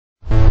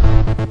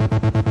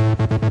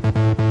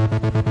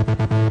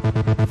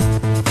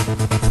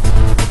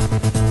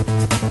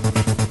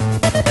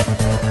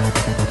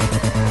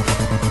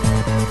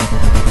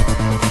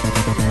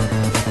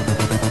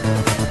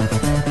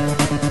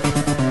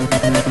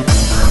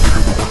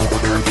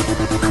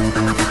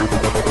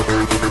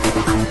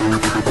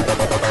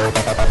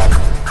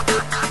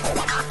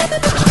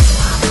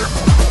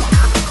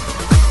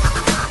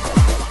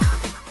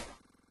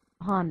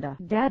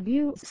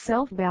debut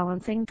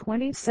self-balancing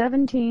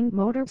 2017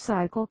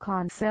 motorcycle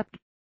concept.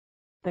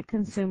 The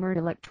Consumer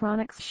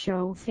Electronics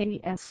Show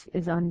CES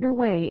is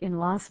underway in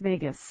Las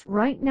Vegas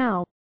right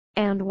now,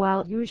 and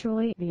while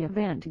usually the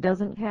event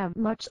doesn't have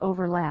much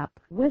overlap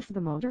with the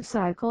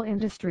motorcycle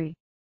industry,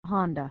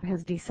 Honda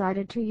has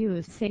decided to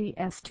use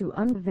CES to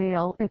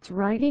unveil its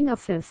riding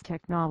assist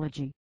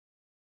technology.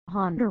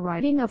 Honda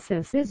Riding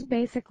Assist is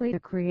basically a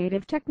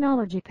creative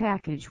technology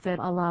package that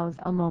allows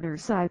a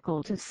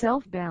motorcycle to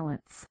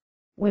self-balance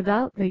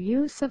without the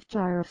use of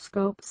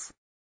gyroscopes.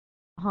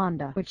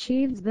 Honda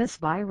achieves this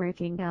by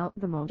raking out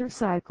the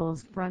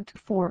motorcycle's front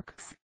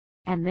forks,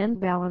 and then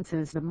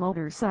balances the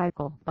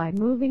motorcycle by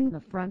moving the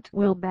front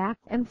wheel back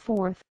and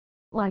forth,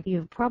 like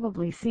you've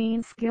probably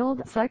seen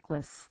skilled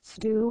cyclists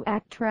do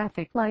at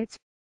traffic lights.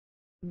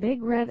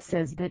 Big Red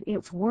says that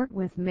its work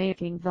with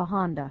making the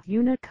Honda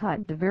unit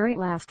cut the very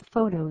last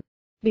photo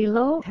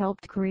below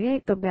helped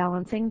create the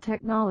balancing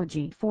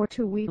technology for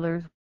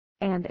two-wheelers,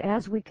 and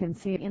as we can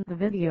see in the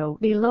video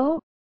below,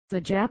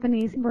 the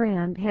Japanese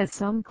brand has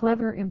some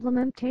clever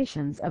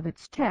implementations of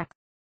its tech,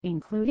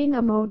 including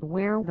a mode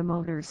where the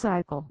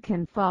motorcycle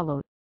can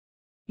follow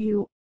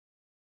you.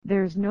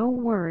 There's no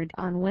word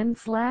on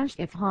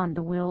when/if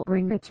Honda will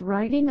bring its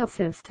riding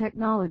assist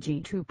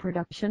technology to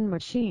production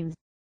machines,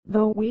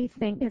 though we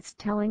think it's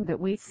telling that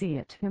we see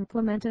it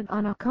implemented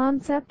on a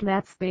concept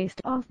that's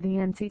based off the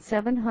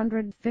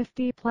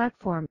NC750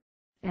 platform,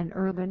 an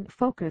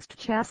urban-focused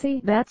chassis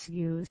that's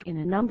used in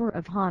a number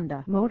of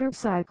Honda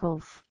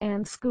motorcycles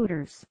and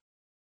scooters.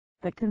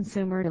 The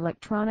Consumer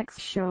Electronics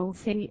Show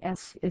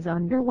CES is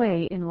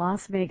underway in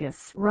Las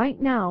Vegas right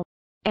now,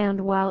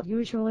 and while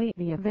usually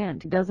the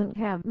event doesn't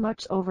have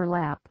much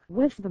overlap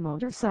with the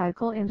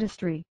motorcycle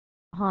industry,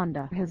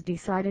 Honda has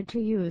decided to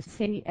use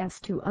CES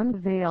to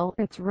unveil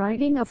its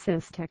riding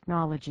assist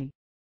technology.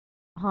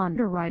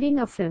 Honda Riding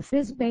Assist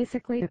is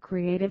basically a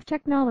creative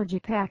technology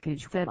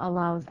package that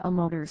allows a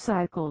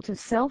motorcycle to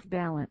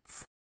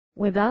self-balance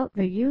without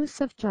the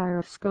use of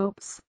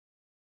gyroscopes.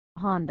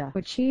 Honda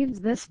achieves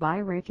this by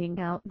raking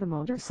out the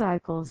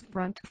motorcycle's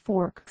front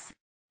forks,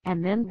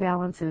 and then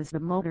balances the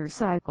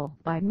motorcycle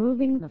by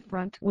moving the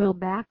front wheel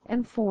back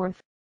and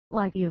forth,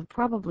 like you've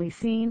probably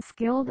seen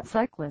skilled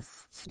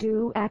cyclists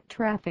do at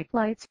traffic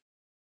lights.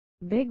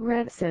 Big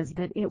Red says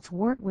that its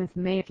work with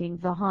making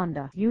the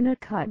Honda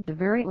unit cut the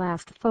very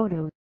last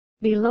photo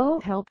below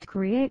helped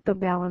create the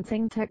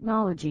balancing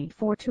technology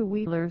for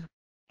two-wheelers,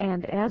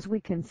 and as we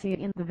can see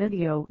in the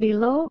video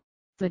below,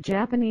 the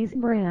Japanese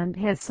brand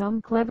has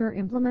some clever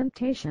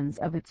implementations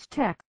of its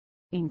tech,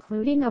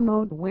 including a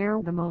mode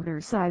where the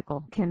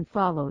motorcycle can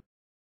follow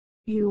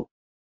you.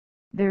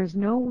 There's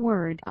no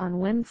word on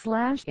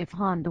when/if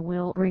Honda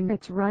will bring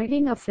its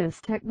riding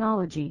assist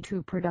technology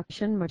to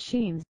production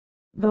machines,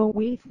 though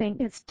we think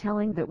it's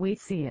telling that we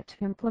see it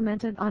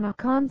implemented on a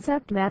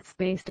concept that's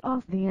based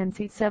off the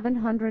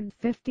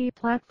NC750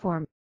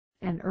 platform,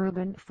 an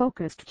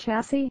urban-focused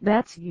chassis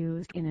that's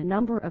used in a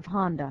number of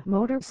Honda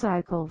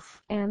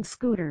motorcycles and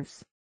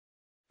scooters.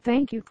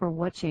 Thank you for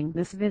watching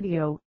this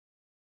video.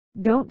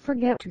 Don't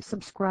forget to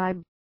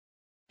subscribe.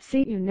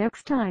 See you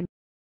next time.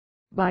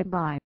 Bye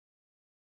bye.